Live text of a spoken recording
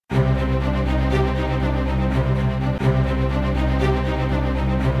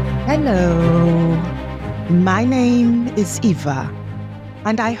Hello, my name is Eva,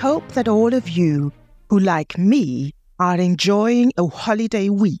 and I hope that all of you who, like me, are enjoying a holiday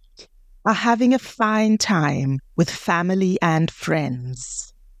week, are having a fine time with family and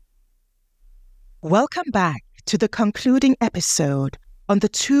friends. Welcome back to the concluding episode on the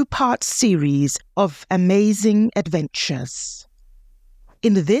two-part series of Amazing Adventures.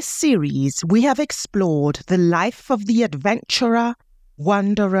 In this series, we have explored the life of the adventurer,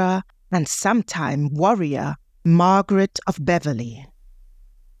 wanderer, and sometime warrior, Margaret of Beverley.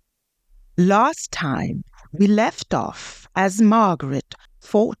 Last time, we left off as Margaret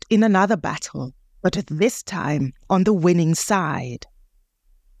fought in another battle, but this time on the winning side.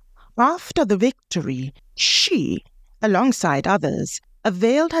 After the victory, she, alongside others,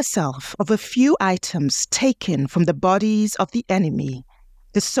 availed herself of a few items taken from the bodies of the enemy,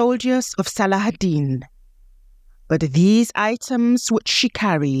 the soldiers of Saladin. But these items which she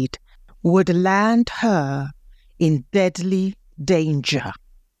carried would land her in deadly danger.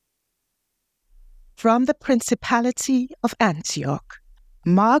 From the Principality of Antioch,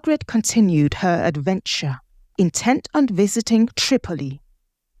 Margaret continued her adventure, intent on visiting Tripoli.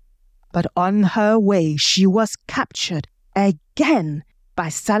 But on her way she was captured again by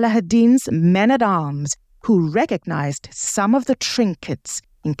Saladin's men-at-arms, who recognized some of the trinkets,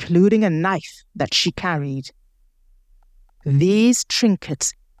 including a knife that she carried. These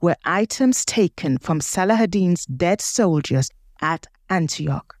trinkets were items taken from Saladin's dead soldiers at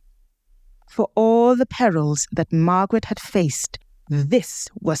Antioch. For all the perils that Margaret had faced, this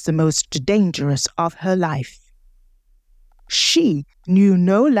was the most dangerous of her life. She knew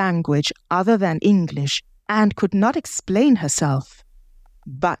no language other than English and could not explain herself.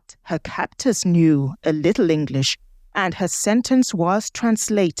 But her captors knew a little English, and her sentence was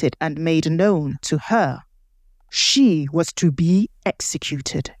translated and made known to her. She was to be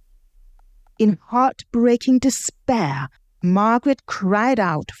executed. In heartbreaking despair, Margaret cried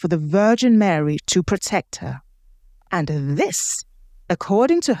out for the Virgin Mary to protect her. And this,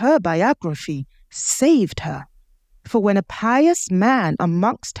 according to her biography, saved her. For when a pious man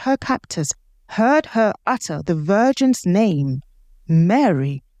amongst her captors heard her utter the Virgin's name,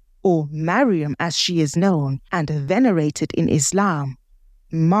 Mary, or Mariam as she is known and venerated in Islam,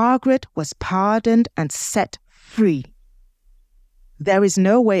 Margaret was pardoned and set free. There is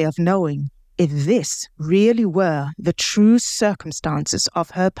no way of knowing if this really were the true circumstances of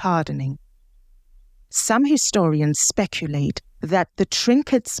her pardoning. Some historians speculate that the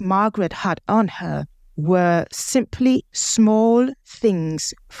trinkets Margaret had on her were simply small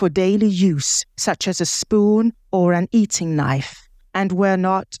things for daily use, such as a spoon or an eating knife, and were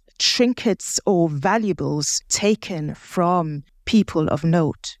not trinkets or valuables taken from people of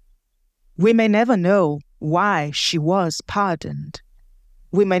note. We may never know why she was pardoned.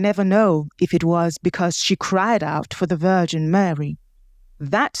 We may never know if it was because she cried out for the Virgin Mary.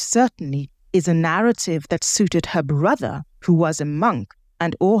 That certainly is a narrative that suited her brother, who was a monk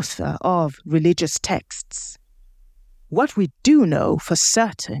and author of religious texts. What we do know for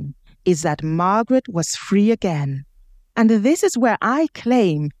certain is that Margaret was free again, and this is where I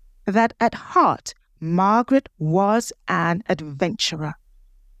claim that at heart Margaret was an adventurer.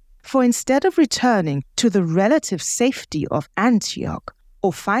 For instead of returning to the relative safety of Antioch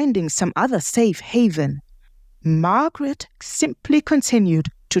or finding some other safe haven, Margaret simply continued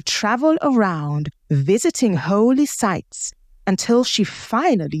to travel around visiting holy sites until she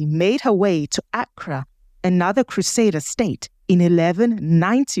finally made her way to Accra, another Crusader state, in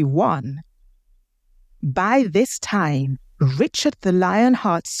 1191. By this time, Richard the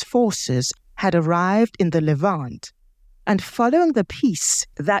Lionheart's forces had arrived in the Levant, and following the peace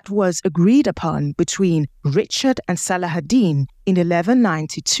that was agreed upon between Richard and Saladin in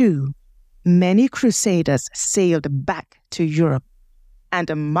 1192, many crusaders sailed back to Europe,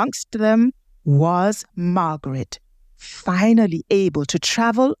 and amongst them was Margaret, finally able to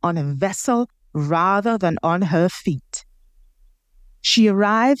travel on a vessel rather than on her feet. She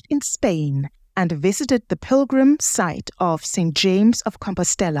arrived in Spain and visited the pilgrim site of St. James of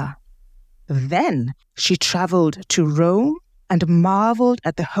Compostela. Then she traveled to Rome and marveled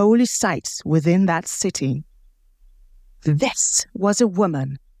at the holy sites within that city. This was a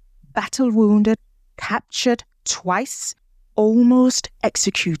woman, battle-wounded, captured twice, almost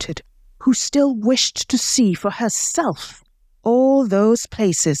executed, who still wished to see for herself all those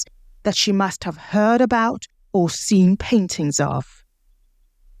places that she must have heard about or seen paintings of.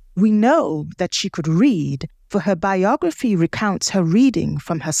 We know that she could read, for her biography recounts her reading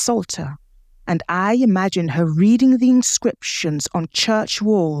from her Psalter, and I imagine her reading the inscriptions on church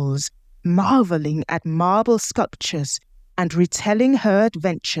walls, marveling at marble sculptures and retelling her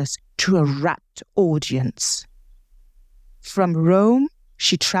adventures to a rapt audience. From Rome,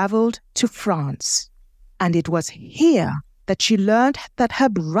 she traveled to France, and it was here that she learned that her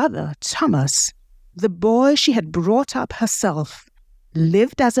brother Thomas, the boy she had brought up herself,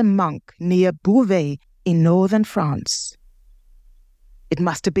 lived as a monk near Beauvais in northern France. It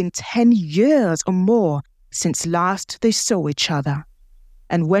must have been 10 years or more since last they saw each other,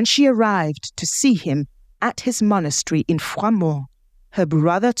 and when she arrived to see him at his monastery in Froidmont, her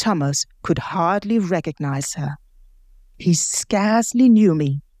brother Thomas could hardly recognize her. He scarcely knew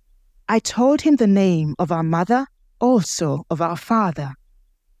me. I told him the name of our mother, also of our father.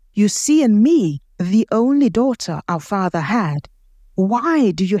 You see in me the only daughter our father had.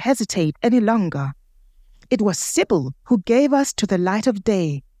 Why do you hesitate any longer? It was Sybil who gave us to the light of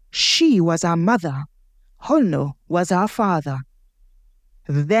day. She was our mother. Holno was our father.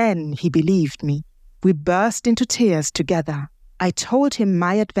 Then he believed me. We burst into tears together. I told him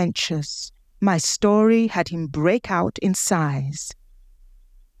my adventures. My story had him break out in sighs.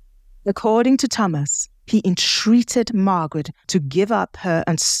 According to Thomas, he entreated Margaret to give up her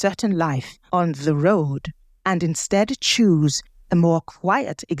uncertain life on the road and instead choose a more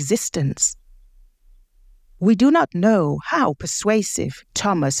quiet existence. We do not know how persuasive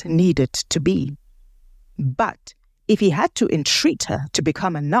Thomas needed to be. But if he had to entreat her to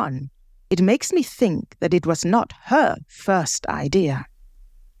become a nun, it makes me think that it was not her first idea.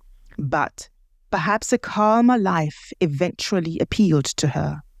 But perhaps a calmer life eventually appealed to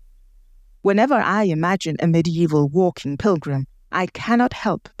her. Whenever I imagine a medieval walking pilgrim, I cannot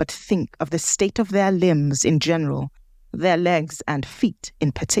help but think of the state of their limbs in general, their legs and feet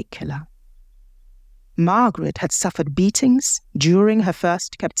in particular. Margaret had suffered beatings during her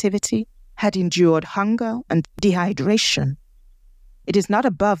first captivity, had endured hunger and dehydration. It is not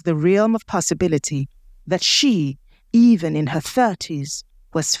above the realm of possibility that she, even in her 30s,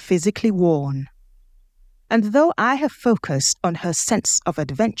 was physically worn. And though I have focused on her sense of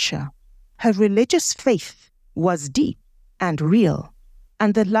adventure, her religious faith was deep and real,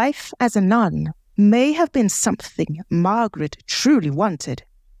 and the life as a nun may have been something Margaret truly wanted.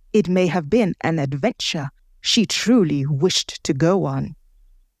 It may have been an adventure she truly wished to go on.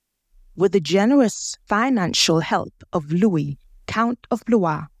 With the generous financial help of Louis, Count of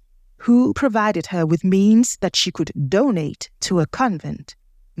Blois, who provided her with means that she could donate to a convent,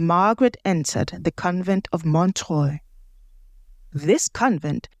 Margaret entered the convent of Montreuil. This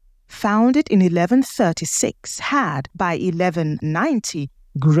convent, founded in 1136, had by 1190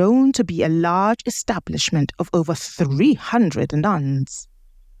 grown to be a large establishment of over 300 nuns.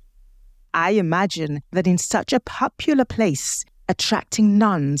 I imagine that in such a popular place, attracting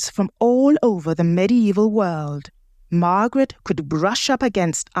nuns from all over the medieval world, Margaret could brush up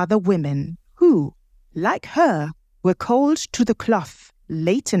against other women who, like her, were cold to the cloth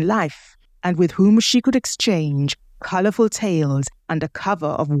late in life and with whom she could exchange colourful tales under cover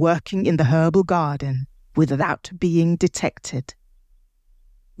of working in the herbal garden without being detected.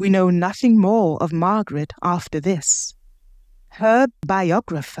 We know nothing more of Margaret after this. Her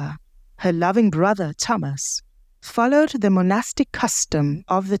biographer, her loving brother Thomas, followed the monastic custom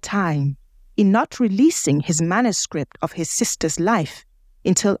of the time in not releasing his manuscript of his sister's life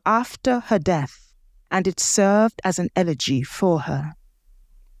until after her death, and it served as an elegy for her.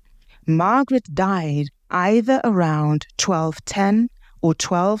 Margaret died either around 1210 or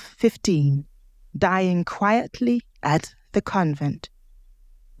 1215, dying quietly at the convent.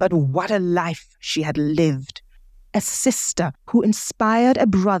 But what a life she had lived! A sister who inspired a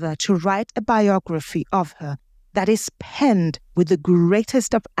brother to write a biography of her that is penned with the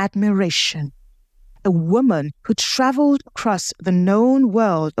greatest of admiration. A woman who traveled across the known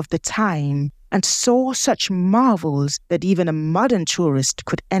world of the time and saw such marvels that even a modern tourist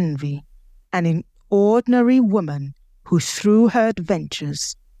could envy. An ordinary woman who, through her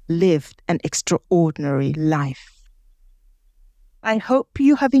adventures, lived an extraordinary life. I hope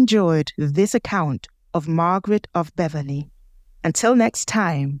you have enjoyed this account of Margaret of Beverley. Until next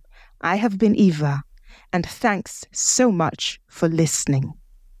time, I have been Eva, and thanks so much for listening.